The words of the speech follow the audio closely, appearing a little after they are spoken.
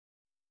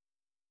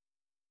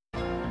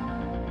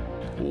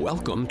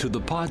Welcome to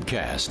the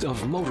podcast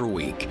of Motor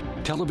Week,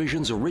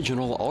 television's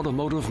original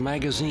automotive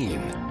magazine.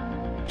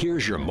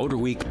 Here's your Motor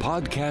Week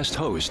podcast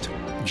host,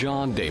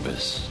 John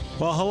Davis.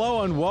 Well,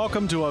 hello and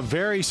welcome to a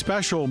very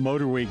special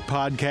Motor Week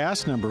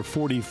podcast, number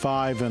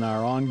 45 in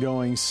our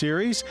ongoing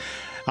series.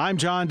 I'm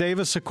John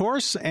Davis, of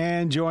course,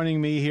 and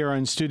joining me here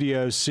in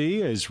Studio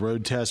C is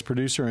road test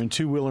producer and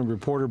two-wheeling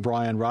reporter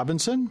Brian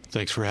Robinson.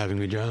 Thanks for having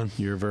me, John.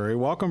 You're very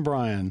welcome,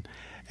 Brian.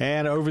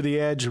 And Over the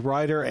Edge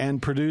writer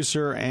and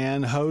producer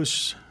and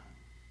host,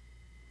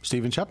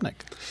 Stephen Chupnik.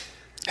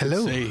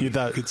 Hello. You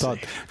thought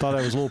there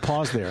was a little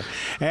pause there.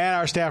 And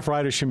our staff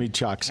writer, Shamit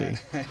Choksi.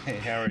 Hey,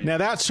 how are you? Now,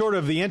 that's sort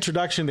of the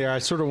introduction there. I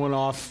sort of went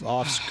off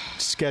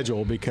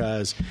schedule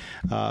because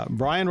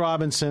Brian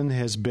Robinson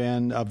has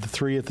been, of the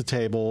three at the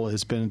table,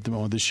 has been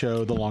on the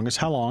show the longest.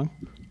 How long?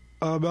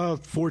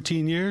 About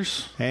 14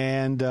 years.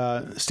 And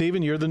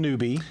Stephen, you're the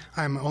newbie.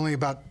 I'm only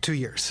about 2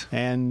 years.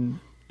 And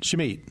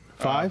Shamit?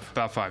 5?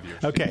 About 5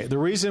 years. Okay. The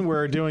reason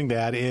we're doing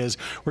that is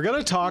we're going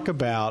to talk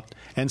about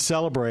and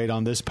celebrate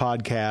on this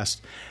podcast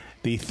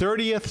the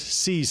 30th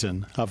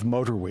season of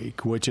Motor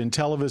Week, which in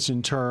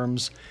television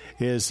terms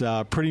is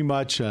pretty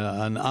much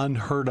an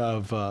unheard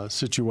of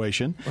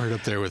situation. Right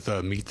up there with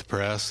Meet the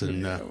Press.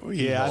 And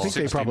yeah, I think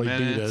they probably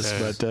beat us,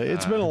 but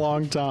it's been a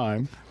long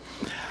time.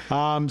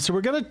 So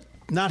we're going to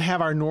not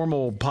have our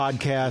normal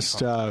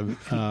podcast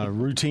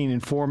routine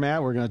and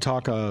format. We're going to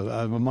talk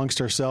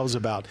amongst ourselves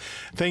about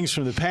things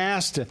from the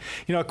past.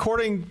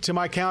 According to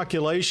my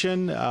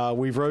calculation,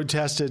 we've road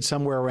tested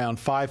somewhere around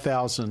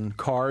 5,000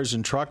 cars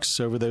and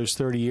trucks over those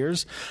 30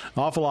 years.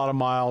 An awful lot of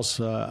miles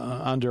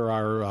under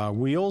our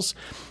wheels.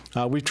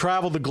 We've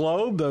traveled the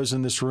globe. Those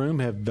in this room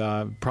have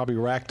probably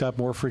racked up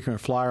more frequent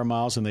flyer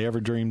miles than they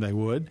ever dreamed they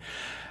would.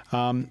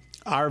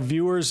 Our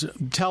viewers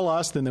tell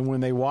us that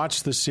when they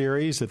watch the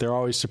series that they're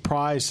always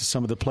surprised at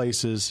some of the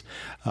places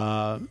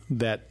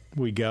that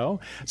we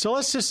go. So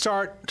let's just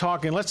start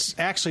talking. Let's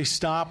actually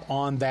stop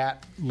on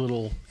that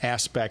little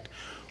aspect.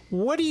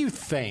 What do you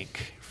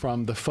think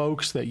from the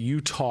folks that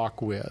you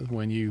talk with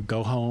when you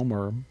go home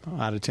or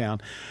out of town?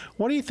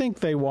 What do you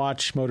think they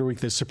watch Motor Week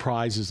that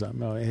surprises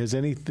them? Has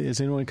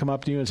anyone come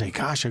up to you and say,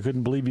 gosh, I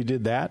couldn't believe you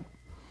did that?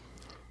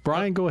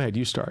 Brian, go ahead.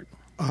 You start.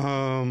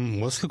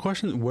 What's the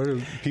question? What are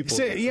people?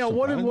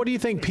 What do you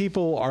think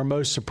people are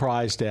most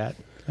surprised at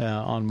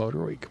on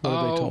Motor Week? What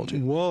have they told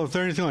you? Well, if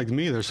they're anything like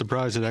me, they're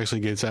surprised it actually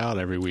gets out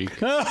every week.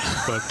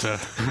 But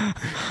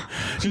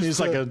it's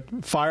like a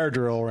fire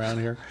drill around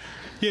here.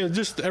 Yeah,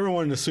 just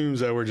everyone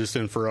assumes that we're just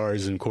in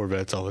Ferraris and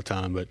Corvettes all the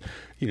time, but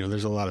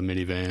there's a lot of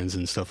minivans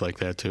and stuff like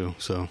that too.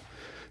 So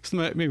it's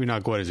maybe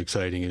not quite as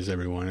exciting as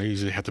everyone. I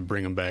usually have to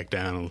bring them back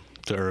down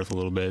to earth a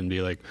little bit and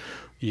be like,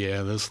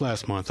 yeah, this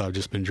last month I've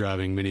just been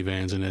driving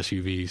minivans and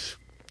SUVs.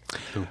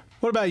 So.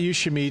 What about you,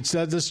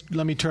 Shamit?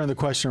 Let me turn the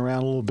question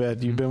around a little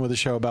bit. You've been with the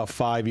show about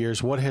 5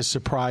 years. What has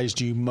surprised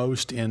you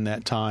most in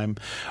that time?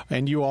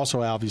 And you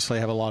also obviously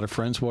have a lot of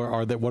friends. What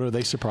are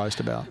they surprised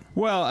about?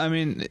 Well, I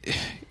mean,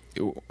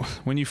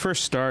 when you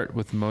first start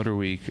with Motor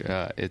Week,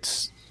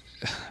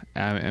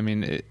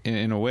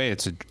 in a way,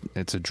 it's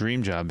a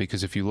dream job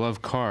because if you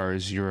love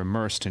cars, you're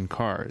immersed in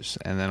cars,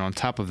 and then on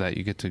top of that,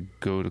 you get to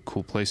go to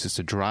cool places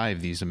to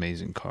drive these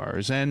amazing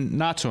cars and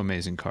not so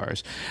amazing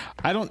cars.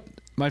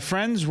 My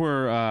friends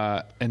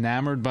were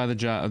enamored by the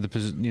job.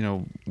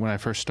 When I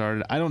first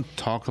started, I don't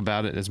talk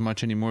about it as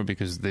much anymore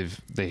because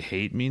they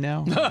hate me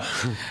now.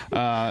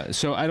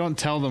 So I don't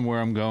tell them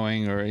where I'm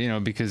going, or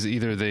because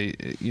either they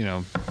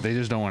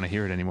just don't want to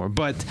hear it anymore.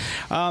 But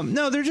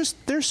no,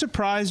 they're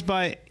surprised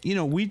by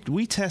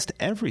we test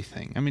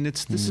everything. I mean,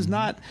 this is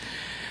not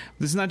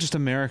just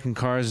American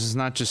cars. This is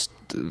not just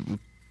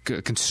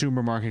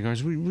consumer market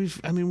cars.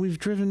 We've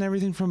driven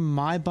everything from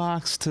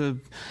Maybachs to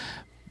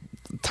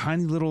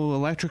tiny little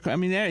electric. I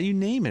mean, you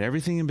name it,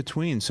 everything in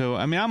between. So,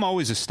 I'm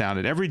always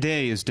astounded. Every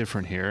day is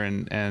different here,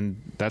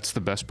 and that's the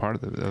best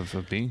part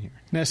of being here.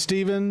 Now,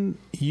 Stephen,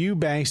 you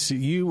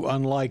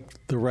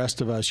unlike the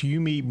rest of us,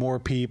 you meet more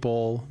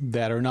people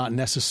that are not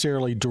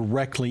necessarily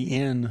directly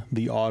in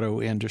the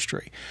auto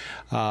industry.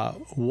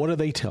 What do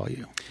they tell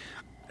you?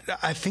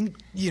 I think,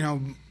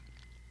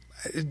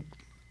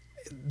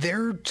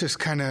 they're just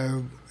kind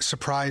of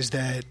surprised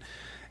that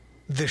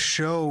the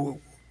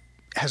show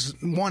has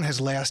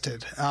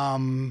lasted,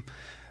 and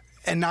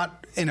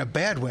not in a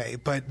bad way,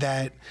 but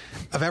that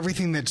of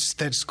everything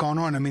that's gone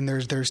on. I mean,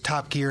 there's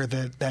Top Gear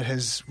that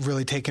has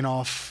really taken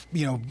off,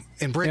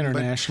 in Britain,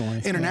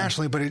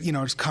 internationally, but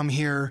it's come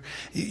here.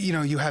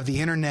 You have the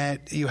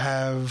internet, you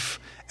have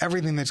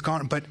everything that's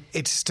gone, but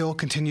it's still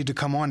continued to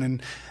come on,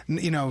 and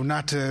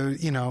not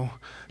to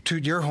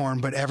toot your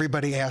horn, but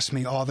everybody asks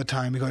me all the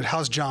time. He goes,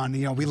 "How's John?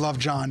 We love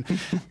John,"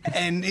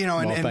 and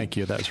thank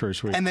you. That's very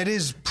sweet. And that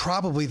is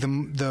probably the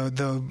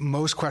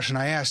most question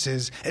I asked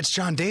is, "It's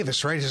John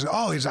Davis, right?" He says,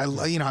 "Oh,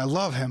 I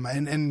love him,"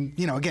 and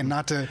again,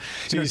 not to.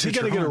 Is he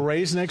going to get a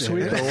raise next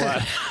week or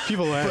what?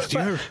 People ask,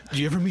 "Do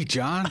you ever meet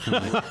John?"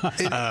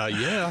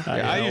 Yeah.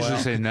 I usually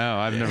say no.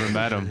 I've never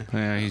met him.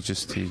 Yeah,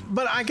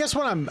 But I guess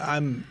what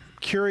I'm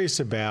curious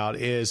about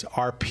is,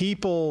 are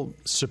people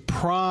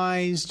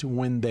surprised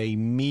when they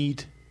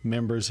meet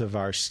members of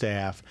our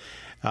staff?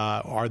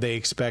 Are they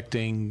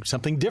expecting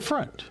something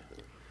different?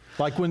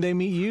 Like when they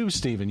meet you,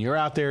 Stephen, you're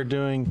out there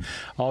doing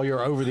all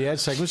your over-the-edge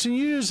segments, and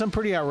you do some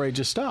pretty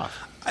outrageous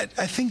stuff. I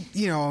think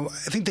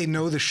they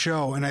know the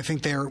show, and I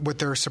think what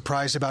they're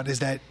surprised about is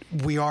that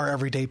we are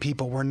everyday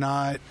people. We're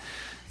not,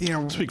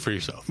 Speak for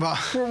yourself. Well,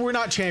 we're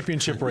not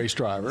championship race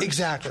drivers.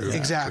 Exactly.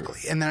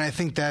 And then I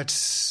think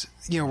that's,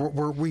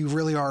 we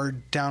really are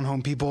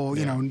down-home people,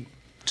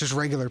 just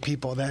regular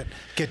people that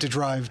get to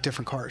drive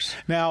different cars.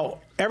 Now,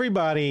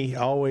 everybody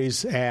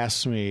always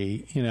asks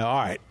me, all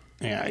right,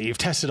 you've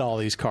tested all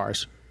these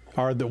cars.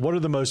 What are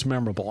the most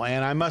memorable?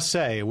 And I must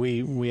say,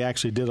 we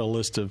actually did a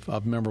list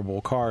of memorable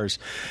cars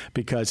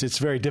because it's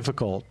very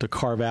difficult to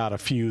carve out a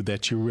few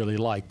that you really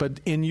like.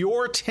 But in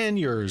your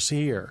tenures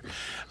here,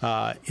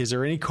 is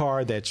there any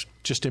car that's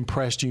just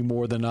impressed you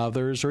more than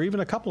others, or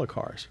even a couple of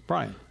cars?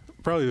 Brian?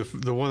 Probably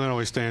the one that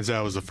always stands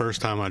out was the first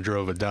time I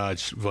drove a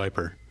Dodge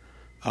Viper.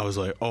 I was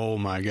like, oh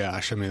my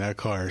gosh! I mean, that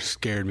car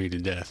scared me to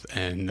death,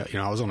 and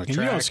I was on a track.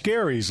 And you don't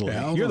scare easily.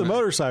 Yeah, you're the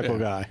motorcycle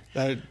guy.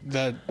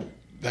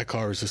 That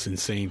car was just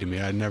insane to me.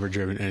 I'd never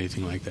driven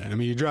anything like that. I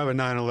mean, you drive a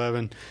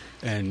 911,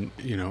 and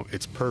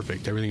it's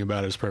perfect. Everything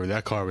about it is perfect.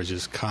 That car was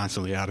just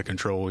constantly out of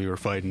control. We were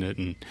fighting it,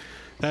 and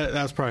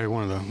that's probably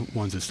one of the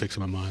ones that sticks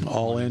in my mind.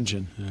 All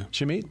engine. Yeah.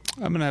 Jimmy?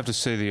 I'm gonna have to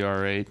say the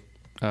R8.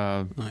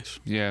 Nice.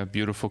 Yeah,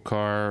 beautiful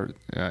car,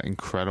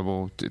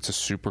 incredible. It's a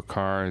super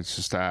car. It's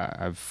just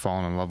I've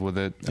fallen in love with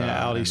it.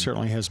 Yeah, Audi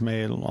certainly has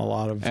made a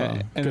lot of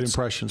good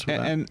impressions with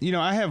that. And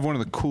I have one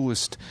of the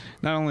coolest.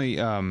 Not only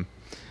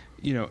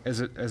as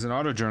an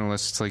auto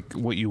journalist, it's like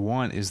what you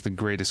want is the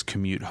greatest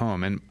commute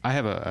home. And I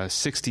have a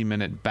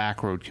 60-minute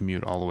back road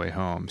commute all the way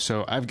home.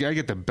 So I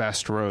get the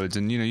best roads.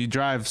 And, you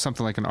drive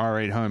something like an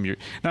R8 home. You're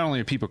not only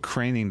are people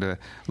craning to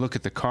look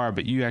at the car,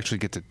 but you actually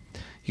get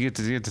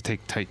to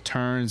take tight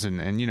turns, and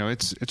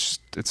it's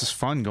just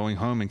fun going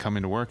home and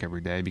coming to work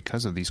every day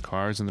because of these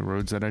cars and the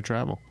roads that I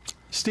travel.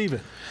 Stephen,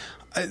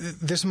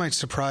 this might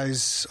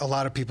surprise a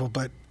lot of people,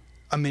 but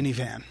a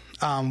minivan.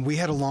 We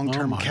had a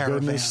long-term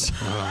caravan,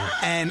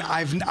 and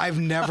I've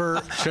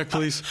never check,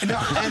 please. No,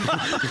 and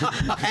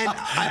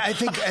I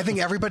think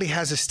everybody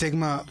has a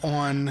stigma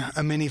on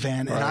a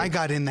minivan, and I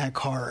got in that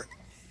car.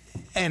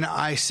 And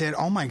I said,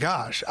 "Oh my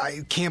gosh,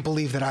 I can't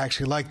believe that I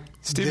actually like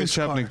Stephen this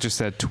Shupnick car." just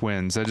had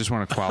twins. I just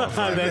want to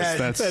qualify.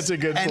 That's a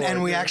good point.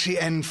 And we actually,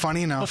 and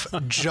funny enough,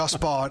 just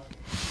bought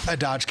a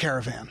Dodge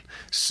Caravan.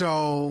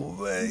 So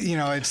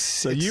it's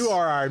so you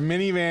are our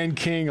minivan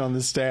king on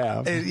the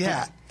staff.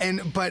 Yeah,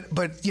 but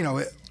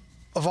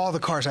of all the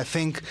cars, I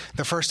think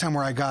the first time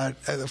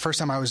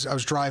I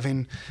was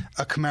driving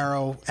a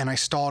Camaro and I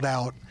stalled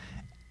out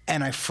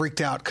and I freaked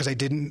out because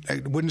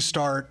it wouldn't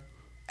start.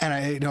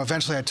 And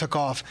eventually I took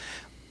off,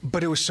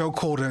 but it was so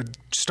cool to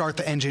start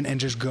the engine and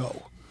just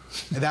go.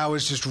 That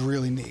was just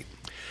really neat.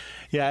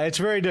 Yeah, it's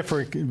very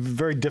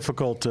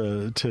difficult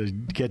to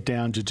get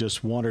down to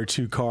just one or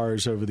two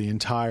cars over the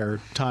entire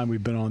time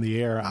we've been on the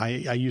air. I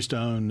used to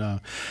own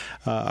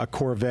a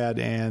Corvette,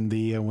 and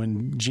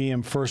when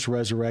GM first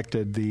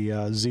resurrected the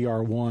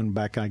ZR1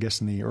 back, I guess,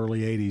 in the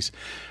early 80s,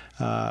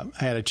 I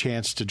had a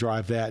chance to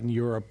drive that in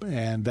Europe,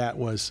 and that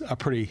was a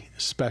pretty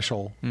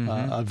special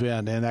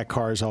event, and that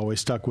car has always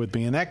stuck with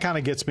me. And that kind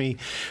of gets me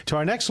to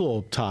our next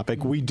little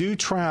topic. We do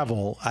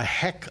travel a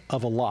heck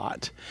of a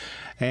lot.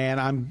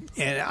 And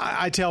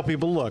I tell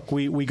people, look,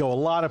 we go a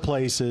lot of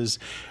places.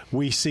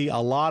 We see a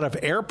lot of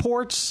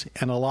airports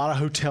and a lot of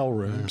hotel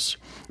rooms.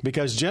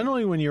 Because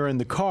generally when you're in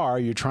the car,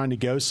 you're trying to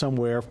go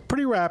somewhere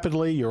pretty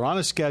rapidly. You're on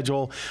a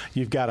schedule.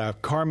 You've got a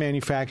car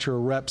manufacturer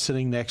rep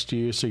sitting next to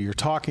you, so you're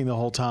talking the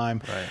whole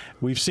time. Right.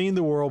 We've seen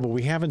the world, but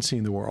we haven't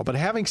seen the world. But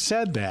having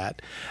said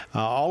that,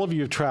 all of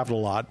you have traveled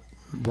a lot.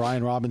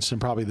 Brian Robinson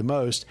probably the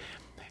most.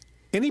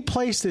 Any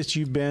place that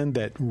you've been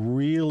that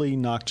really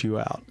knocked you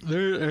out?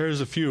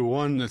 There's a few.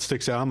 One that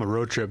sticks out. I'm a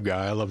road trip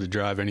guy. I love to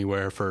drive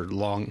anywhere for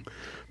long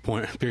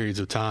periods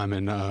of time.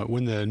 And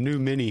when the new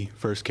Mini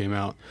first came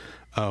out,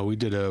 we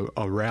did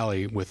a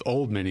rally with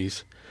old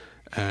Minis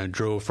and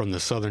drove from the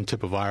southern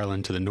tip of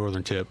Ireland to the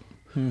northern tip.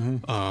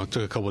 Took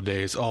a couple of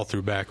days all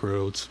through back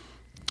roads.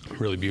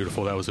 Really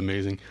beautiful. That was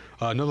amazing.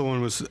 Another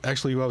one was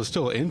actually, I was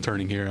still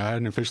interning here. I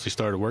hadn't officially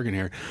started working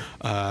here.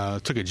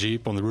 Took a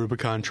Jeep on the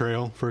Rubicon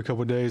Trail for a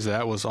couple of days.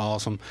 That was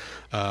awesome.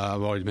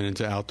 I've always been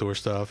into outdoor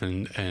stuff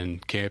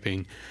and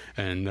camping,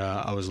 and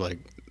I was like,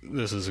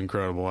 this is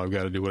incredible. I've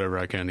got to do whatever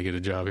I can to get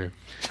a job here.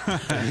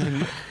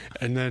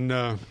 and then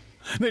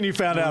you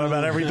found out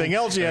about everything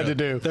else you had to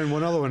do. Then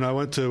one other one, I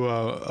went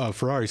to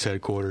Ferrari's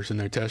headquarters in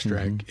their test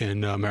track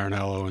in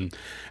Maranello,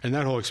 and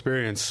that whole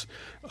experience,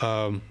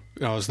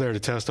 I was there to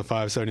test the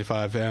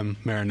 575M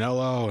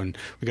Maranello, and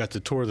we got to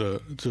tour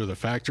the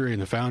factory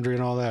and the foundry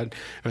and all that.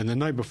 And the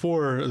night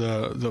before,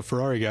 the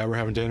Ferrari guy, we're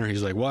having dinner.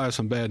 He's like, "Well, I have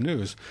some bad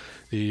news.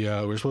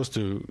 We're supposed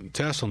to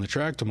test on the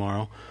track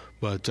tomorrow,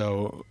 but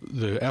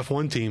the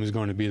F1 team is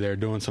going to be there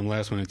doing some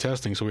last-minute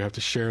testing, so we have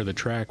to share the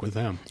track with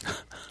them."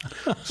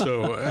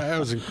 So that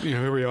was,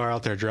 here we are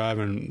out there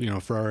driving,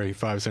 Ferrari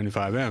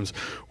 575Ms,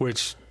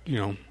 which,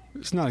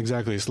 it's not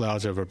exactly a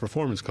slouch of a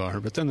performance car,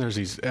 but then there's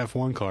these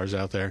F1 cars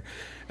out there,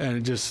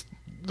 and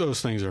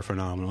those things are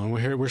phenomenal. And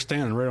we're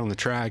standing right on the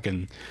track,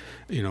 and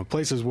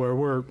places where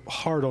we're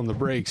hard on the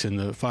brakes in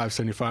the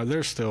 575,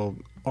 they're still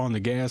on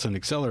the gas and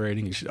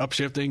accelerating and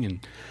upshifting,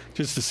 and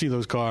just to see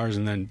those cars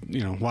and then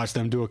watch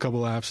them do a couple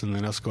laps and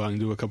then us go out and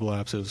do a couple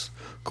laps, it was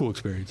a cool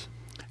experience.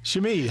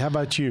 Shamid, how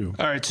about you?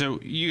 All right,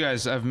 so you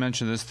guys, I've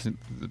mentioned this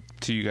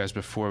to you guys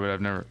before, but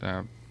I've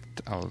never.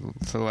 I'll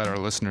let our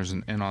listeners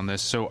in on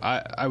this. So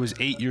I was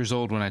 8 years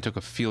old when I took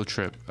a field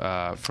trip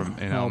from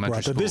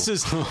elementary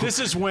school. This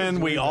is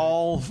when we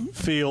all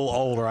feel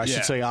older. I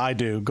should say I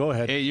do. Go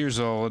ahead. 8 years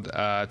old.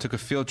 Took a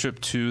field trip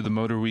to the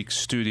Motor Week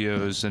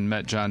studios and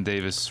met John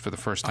Davis for the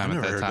first time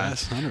at that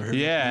time.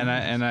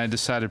 And I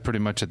decided pretty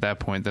much at that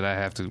point that I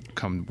have to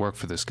come work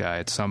for this guy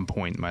at some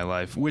point in my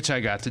life, which I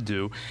got to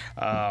do.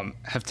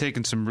 Have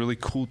taken some really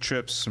cool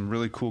trips, some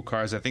really cool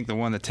cars. I think the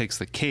one that takes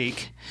the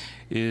cake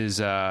is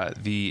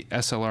the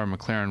SLR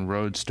McLaren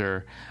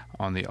Roadster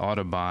on the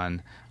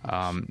Autobahn.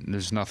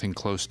 There's nothing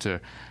close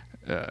to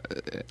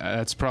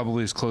that's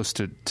probably as close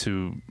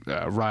to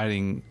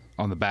riding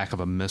on the back of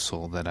a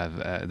missile that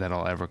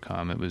I'll ever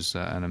come. It was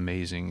an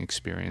amazing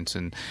experience.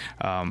 And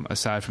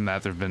aside from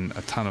that, there have been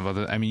a ton of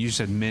other. I mean, you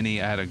said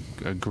Mini. I had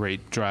a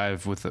great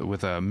drive with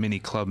a Mini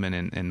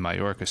Clubman in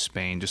Mallorca,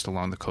 Spain, just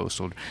along the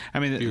coastal.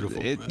 I mean,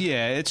 beautiful.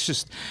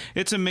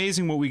 It's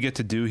amazing what we get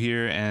to do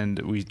here, and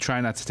we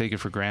try not to take it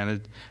for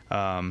granted.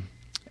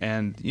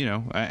 And,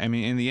 I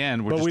mean, in the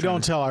end, we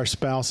don't tell our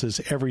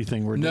spouses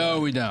everything we're doing. No,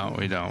 we don't.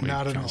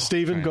 Not at all.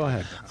 Stephen, go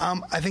ahead.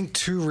 I think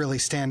two really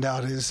stand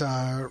out is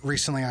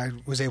recently I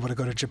was able to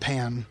go to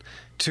Japan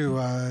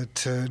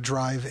to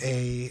drive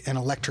an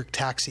electric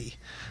taxi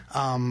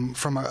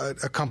from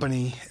a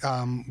company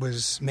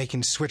was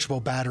making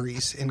switchable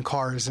batteries in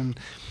cars, and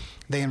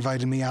they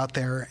invited me out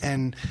there.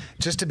 And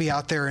just to be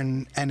out there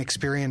and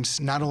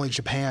experience not only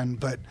Japan,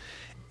 but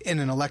in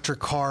an electric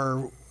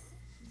car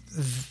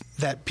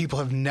that people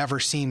have never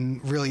seen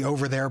really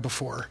over there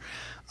before,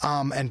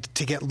 and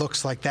to get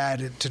looks like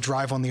that, to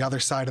drive on the other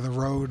side of the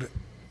road,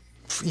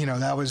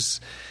 that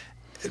was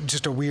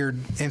just a weird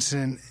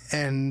incident.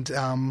 And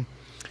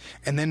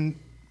then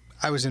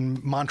I was in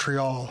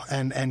Montreal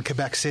and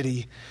Quebec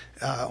City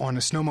on a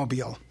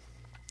snowmobile,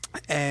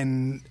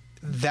 and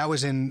that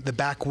was in the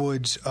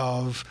backwoods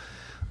of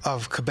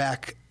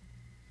Quebec.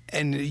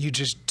 And you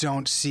just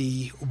don't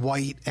see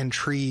white and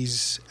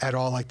trees at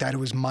all like that. It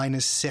was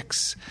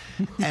 -6.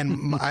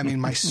 And, I mean,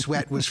 my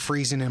sweat was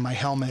freezing in my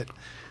helmet.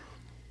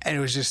 And it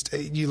was just,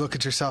 you look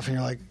at yourself and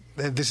you're like,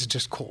 this is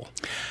just cool.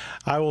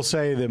 I will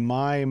say that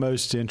my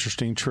most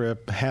interesting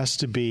trip has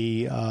to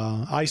be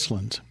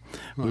Iceland.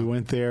 We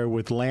went there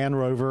with Land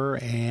Rover,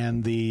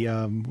 and the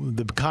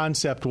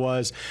concept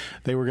was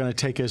they were going to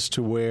take us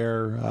to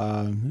where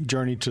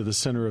Journey to the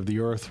Center of the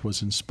Earth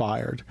was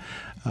inspired.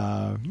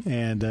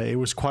 And it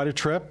was quite a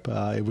trip.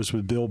 It was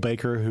with Bill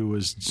Baker, who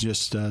was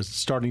just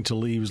starting to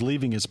leave. He was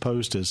leaving his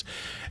post as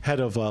head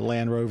of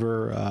Land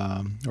Rover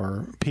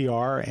or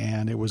PR,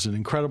 and it was an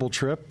incredible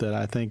trip that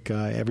I think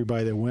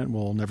everybody that went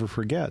will never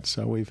forget.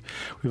 So we've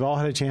all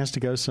had a chance to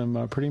go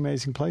some pretty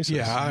amazing places.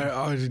 Yeah,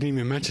 I didn't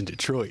even mention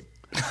Detroit.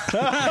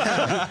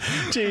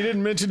 Gee, you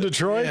didn't mention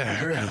Detroit?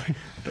 Yeah, really.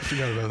 I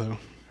forgot about that one.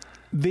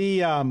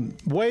 The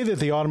way that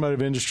the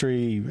automotive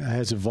industry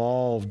has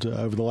evolved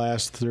over the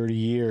last 30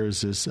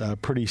 years is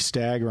pretty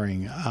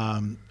staggering.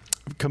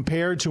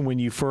 Compared to when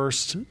you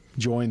first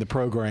joined the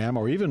program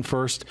or even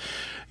first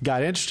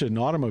got interested in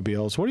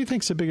automobiles, what do you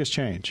think is the biggest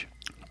change?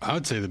 I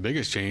would say the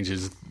biggest change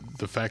is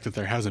the fact that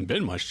there hasn't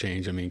been much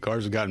change. I mean,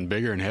 cars have gotten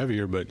bigger and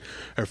heavier, but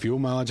our fuel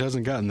mileage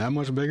hasn't gotten that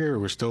much bigger.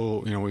 We're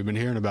still, we've been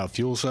hearing about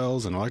fuel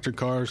cells and electric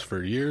cars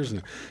for years,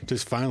 and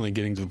just finally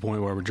getting to the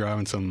point where we're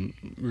driving some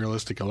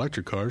realistic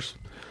electric cars.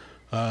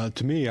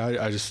 To me,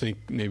 I just think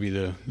maybe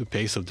the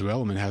pace of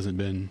development hasn't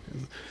been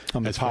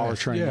on the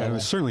powertrain. Yeah,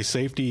 certainly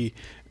safety,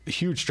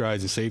 huge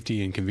strides in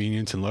safety and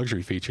convenience and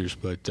luxury features,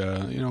 but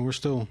we're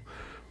still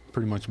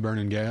pretty much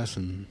burning gas.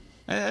 And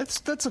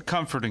that's a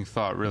comforting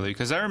thought, really,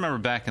 because I remember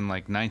back in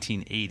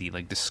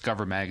 1980,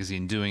 Discover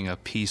magazine doing a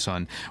piece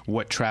on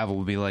what travel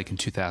would be like in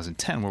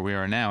 2010, where we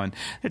are now, and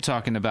they're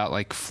talking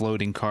about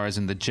floating cars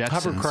and the Jetsons,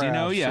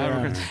 hovercraft,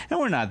 and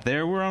we're not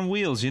there. We're on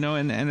wheels,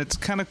 and it's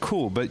kind of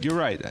cool. But you're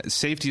right,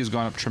 safety has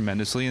gone up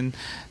tremendously, and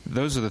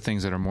those are the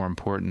things that are more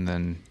important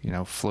than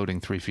floating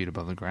 3 feet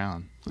above the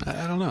ground.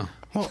 I don't know.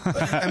 Well,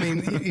 I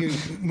mean, you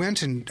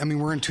mentioned,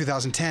 we're in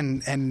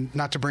 2010, and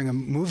not to bring a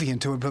movie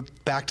into it,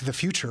 but Back to the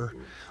Future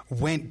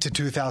went to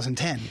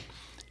 2010,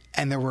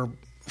 and there were,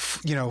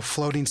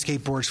 floating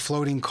skateboards,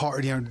 floating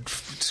cars,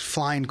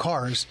 flying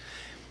cars.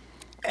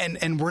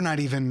 And we're not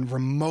even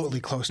remotely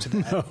close to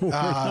that.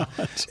 No,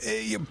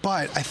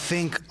 but I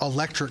think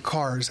electric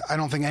cars, I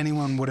don't think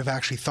anyone would have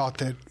actually thought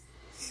that,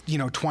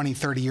 20,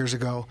 30 years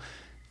ago,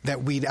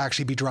 that we'd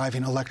actually be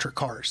driving electric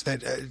cars,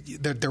 that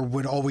there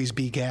would always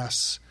be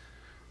gas.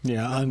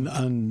 Yeah,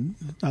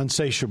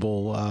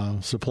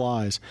 unsatiable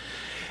supplies.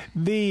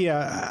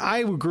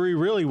 I agree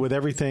really with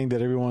everything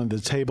that everyone at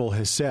the table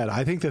has said.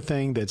 I think the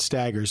thing that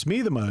staggers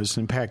me the most,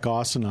 and Pat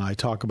Goss and I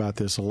talk about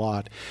this a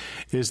lot,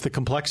 is the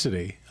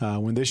complexity.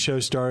 When this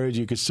show started,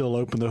 you could still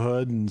open the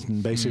hood,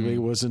 and basically it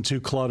wasn't too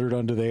cluttered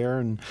under there,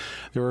 and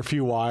there were a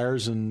few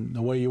wires, and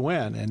away you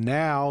went. And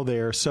now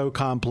they're so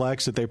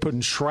complex that they're putting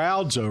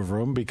shrouds over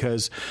them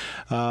because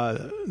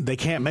they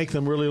can't make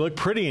them really look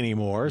pretty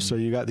anymore. So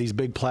you got these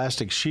big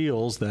plastic shields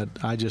that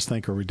I just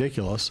think are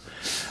ridiculous.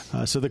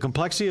 So the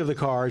complexity of the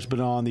cars, but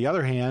on the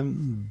other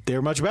hand,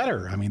 they're much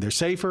better. I mean, they're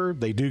safer.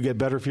 They do get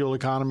better fuel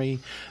economy.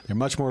 They're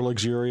much more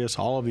luxurious,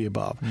 all of the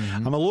above.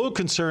 I'm a little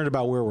concerned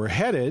about where we're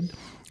headed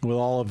with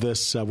all of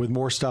this, with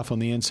more stuff on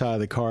the inside of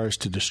the cars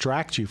to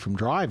distract you from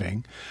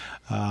driving.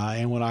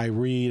 And when I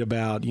read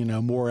about,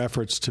 more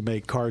efforts to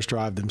make cars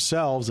drive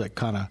themselves, that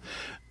kind of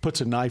puts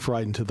a knife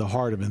right into the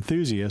heart of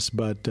enthusiasts.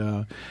 But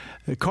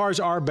cars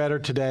are better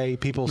today.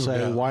 People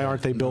say, why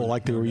aren't they built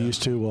like they were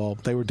used to? Well,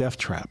 they were death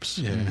traps.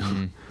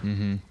 Yeah.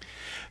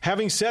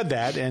 Having said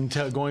that, and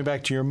going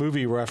back to your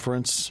movie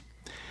reference,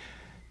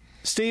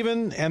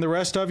 Stephen and the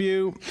rest of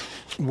you,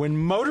 when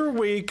Motor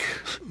Week,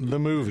 the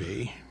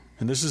movie,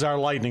 and this is our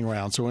lightning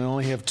round, so we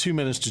only have 2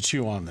 minutes to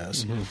chew on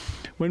this.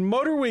 When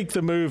Motor Week,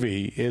 the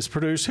movie, is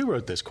produced, who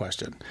wrote this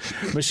question?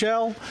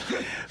 Michelle?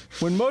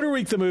 When Motor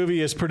Week, the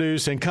movie, is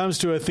produced and comes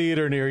to a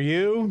theater near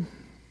you,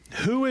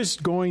 who is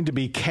going to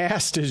be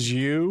cast as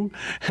you,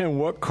 and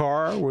what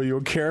car will your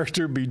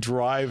character be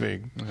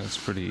driving? That's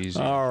pretty easy.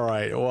 All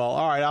right. Well,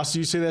 all right.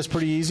 You say that's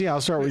pretty easy?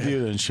 I'll start with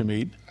you then,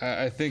 Shamit.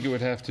 I think it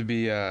would have to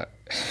be... I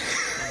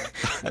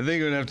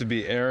think it would have to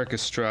be Eric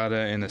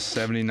Estrada in a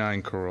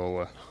 '79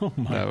 Corolla. Oh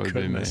my That would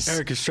goodness. be me.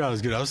 Eric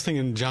Estrada's good. I was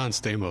thinking John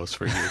Stamos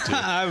for you too.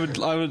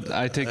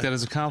 I take that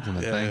as a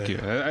compliment. Thank you.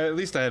 At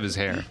least I have his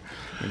hair.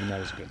 Maybe not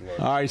as good look.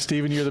 All right,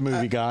 Stephen, you're the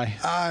movie guy.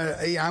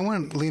 I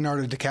want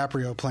Leonardo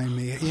DiCaprio playing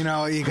me. You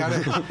got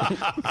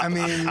to. I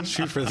mean,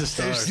 Shoot for the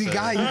stars. You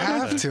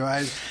have to.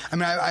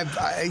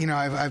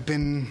 I've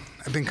been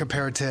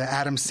compared to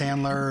Adam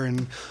Sandler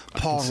and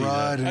Paul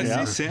Rudd. And,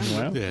 I see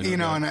Sandler.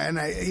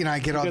 Yeah, I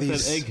get all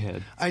these. That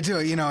egghead. I do,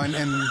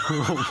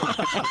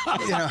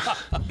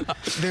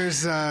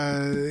 there's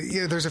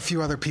a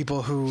few other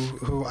people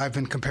who I've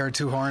been compared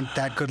to who aren't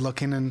that good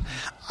looking, and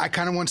I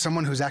kind of want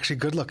someone who's actually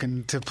good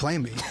looking to play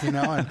me,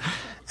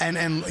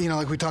 and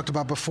like we talked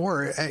about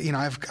before,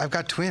 I've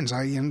got twins.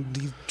 You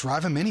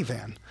drive a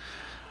minivan,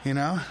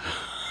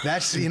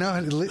 That's,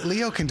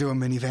 Leo can do a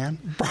minivan.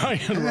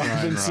 Brian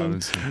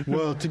Robinson.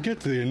 Well, to get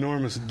to the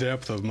enormous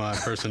depth of my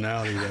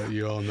personality that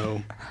you all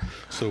know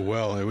so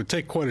well, it would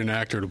take quite an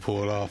actor to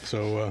pull it off.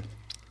 So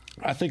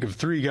I think of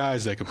three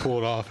guys that could pull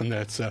it off, and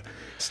that's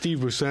Steve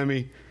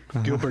Buscemi,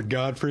 Gilbert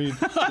Gottfried,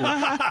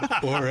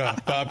 or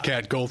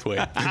Bobcat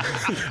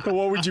Goldthwait.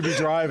 What would you be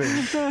driving?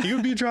 He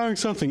would be driving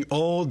something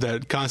old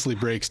that constantly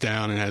breaks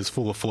down and has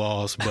full of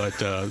flaws, but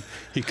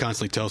he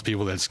constantly tells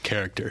people that's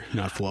character,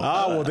 not flaws.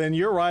 Oh, well, then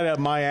you're right up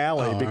my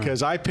alley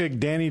because I picked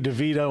Danny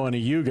DeVito in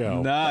a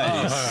Yugo.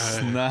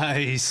 Nice.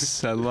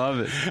 Nice. I love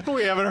it.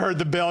 We haven't heard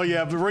the bell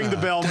yet, but ring the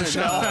bell,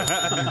 Michelle.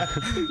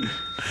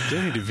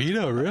 Danny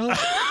DeVito, really?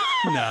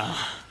 No.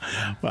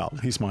 Well,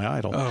 he's my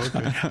idol. Oh,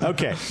 okay.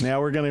 Okay,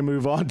 now we're going to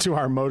move on to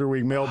our Motor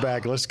Week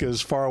mailbag. Let's get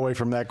as far away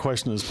from that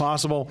question as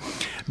possible.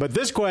 But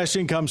this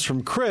question comes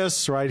from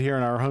Chris right here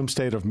in our home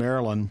state of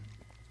Maryland.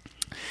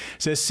 It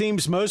says,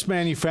 seems most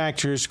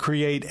manufacturers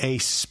create a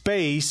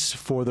space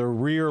for the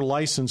rear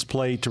license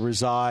plate to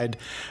reside,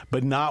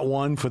 but not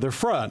one for the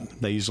front.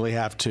 They usually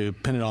have to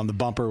pin it on the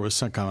bumper with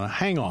some kind of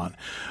hang-on.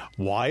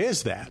 Why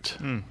is that?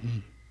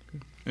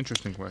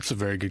 Interesting question. That's a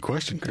very good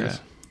question, Chris. Yeah.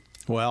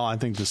 Well, I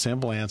think the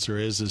simple answer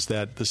is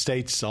that the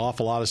states, an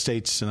awful lot of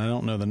states, and I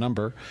don't know the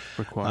number,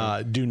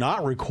 do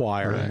not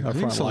require a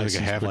front license like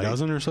a half plate. A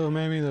dozen or so,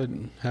 maybe, that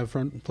have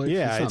front plates.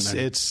 Yeah,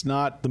 it's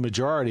not the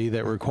majority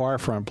that require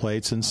front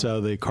plates, and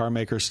so the car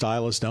maker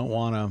stylists don't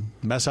want to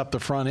mess up the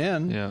front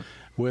end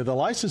with a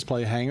license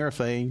plate hanger if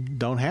they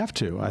don't have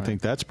to. Right. I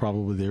think that's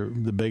probably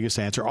the biggest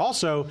answer.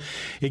 Also,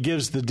 it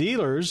gives the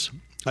dealers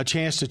a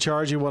chance to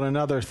charge you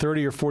another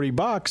 $30 or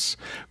 $40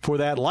 for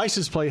that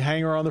license plate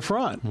hanger on the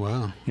front.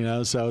 Wow.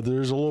 So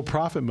there's a little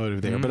profit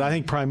motive there. But I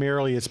think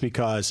primarily it's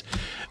because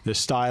the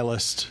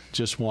stylists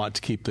just want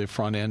to keep the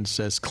front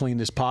ends as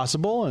clean as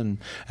possible. And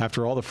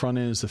after all, the front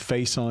end is the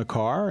face on a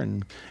car.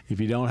 And if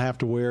you don't have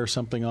to wear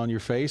something on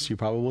your face, you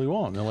probably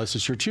won't, unless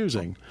it's your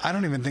choosing. I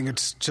don't even think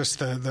it's just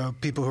the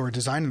people who are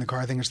designing the car.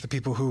 I think it's the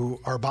people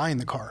who are buying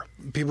the car.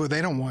 People,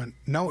 they don't want,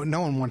 no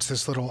one wants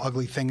this little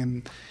ugly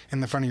thing in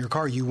the front of your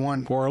car. You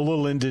want... Or a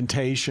little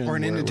indentation. Or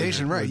an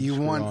indentation, right. You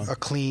want a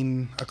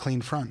clean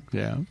front.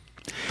 Yeah.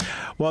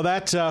 Well, I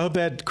hope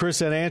that, Chris,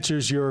 that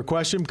answers your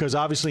question, because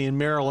obviously in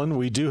Maryland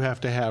we do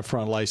have to have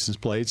front license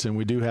plates, and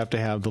we do have to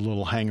have the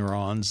little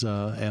hanger-ons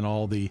and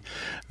all the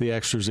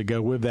extras that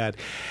go with that.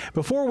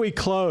 Before we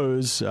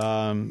close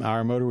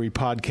our Motor Week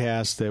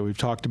podcast that we've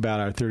talked about,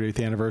 our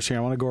 30th anniversary, I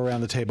want to go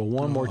around the table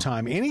one more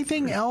time.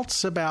 Anything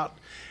else about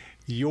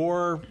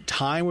your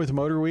time with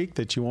Motor Week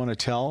that you want to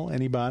tell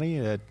anybody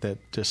that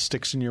just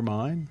sticks in your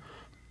mind?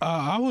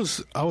 I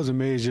was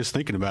amazed just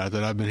thinking about it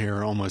that I've been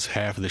here almost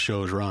half of the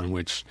show's run,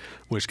 which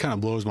kind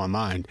of blows my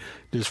mind.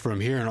 Just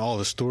from hearing all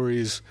the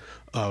stories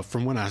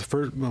from when I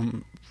first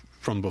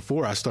from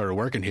before I started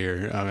working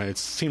here, it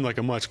seemed like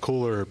a much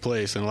cooler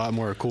place and a lot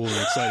more cool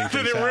and exciting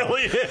things. It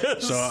really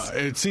is. So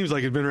it seems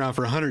like it's been around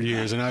for 100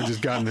 years, and I've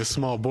just gotten this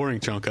small, boring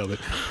chunk of it.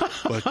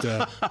 But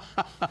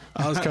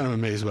I was kind of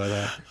amazed by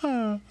that.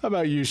 How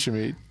about you,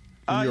 Shamit?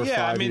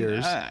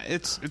 Years.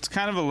 It's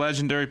kind of a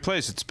legendary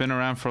place. It's been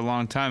around for a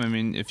long time. I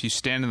mean, if you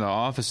stand in the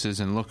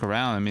offices and look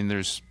around, I mean,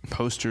 there's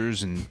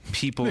posters and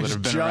people that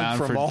have been around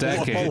for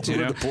decades. All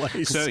over the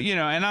place. So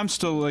and I'm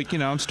still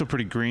I'm still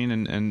pretty green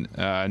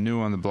and new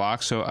on the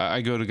block. So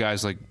I go to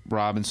guys like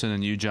Robinson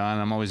and you, John.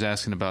 I'm always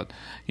asking about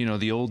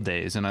the old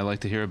days, and I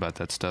like to hear about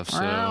that stuff.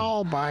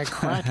 So by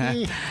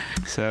cracky.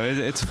 So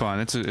it's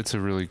fun. It's a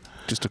really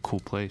just a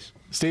cool place.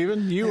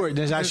 Stephen,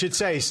 I should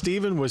say,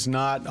 Stephen was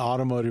not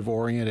automotive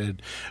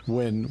oriented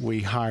when we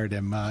hired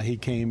him.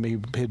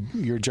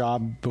 Your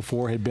job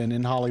before had been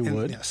in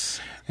Hollywood. Yes.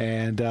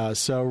 And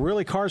so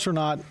really cars were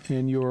not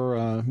in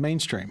your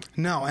mainstream.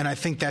 No, and I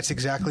think that's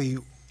exactly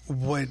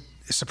what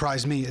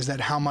surprised me, is that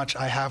how much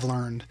I have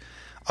learned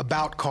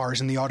about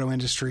cars in the auto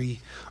industry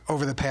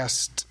over the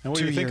past 2 years. And what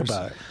do you think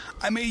about it?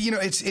 I mean,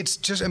 it's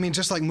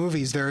just like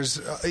movies. There's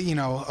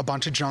a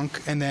bunch of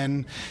junk, and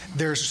then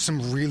there's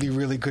some really,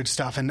 really good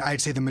stuff. And I'd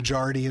say the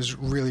majority is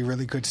really,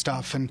 really good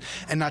stuff. And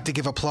not to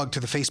give a plug to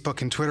the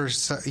Facebook and Twitter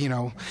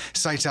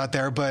sites out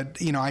there, but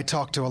I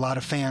talk to a lot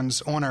of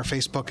fans on our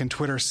Facebook and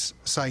Twitter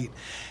site,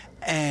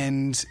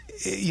 and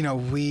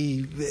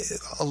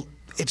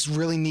it's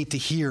really neat to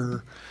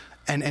hear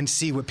and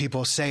see what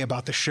people say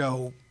about the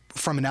show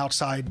from an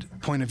outside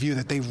point of view,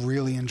 that they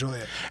really enjoy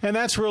it. And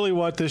that's really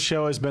what this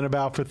show has been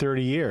about for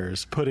 30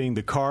 years, putting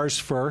the cars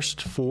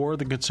first for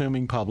the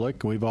consuming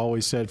public. We've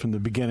always said from the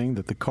beginning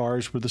that the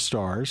cars were the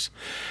stars,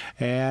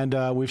 and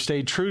we've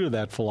stayed true to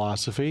that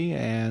philosophy,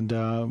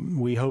 and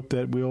we hope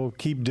that we'll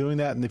keep doing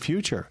that in the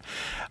future.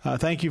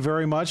 Thank you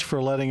very much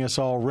for letting us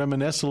all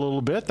reminisce a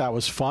little bit. That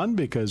was fun,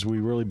 because we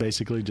really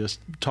basically just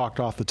talked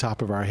off the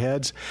top of our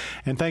heads.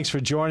 And thanks for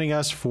joining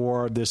us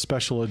for this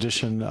special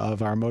edition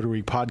of our Motor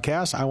Week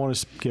podcast. I want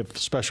to give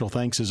special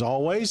thanks, as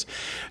always,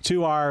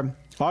 to our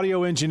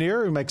audio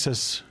engineer who makes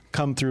us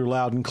come through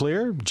loud and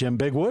clear, Jim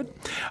Bigwood,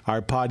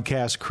 our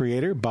podcast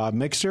creator, Bob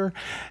Mixter,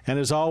 and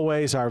as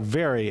always, our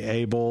very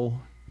able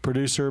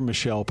producer,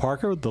 Michelle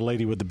Parker, the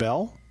lady with the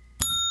bell.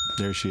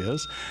 There she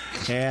is.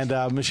 And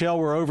Michelle,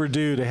 we're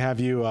overdue to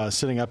have you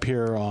sitting up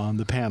here on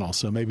the panel,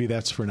 so maybe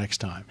that's for next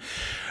time.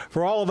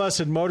 For all of us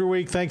at Motor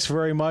Week, thanks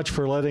very much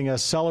for letting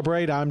us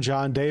celebrate. I'm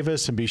John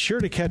Davis, and be sure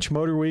to catch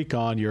Motor Week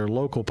on your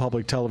local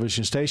public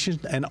television station,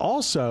 and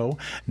also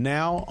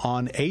now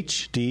on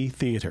HD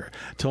Theater.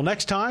 Till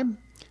next time,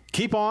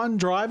 keep on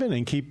driving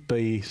and keep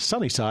the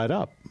sunny side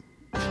up.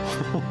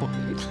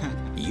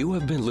 You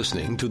have been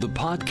listening to the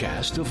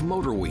podcast of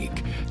Motor Week,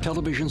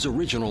 television's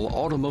original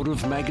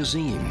automotive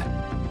magazine.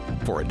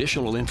 For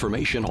additional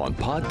information on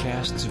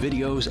podcasts,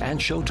 videos, and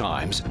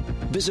showtimes,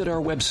 visit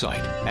our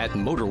website at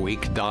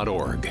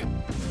motorweek.org.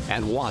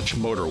 And watch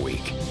Motor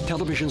Week,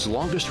 television's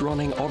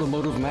longest-running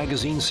automotive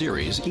magazine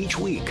series, each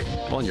week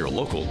on your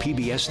local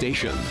PBS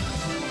station.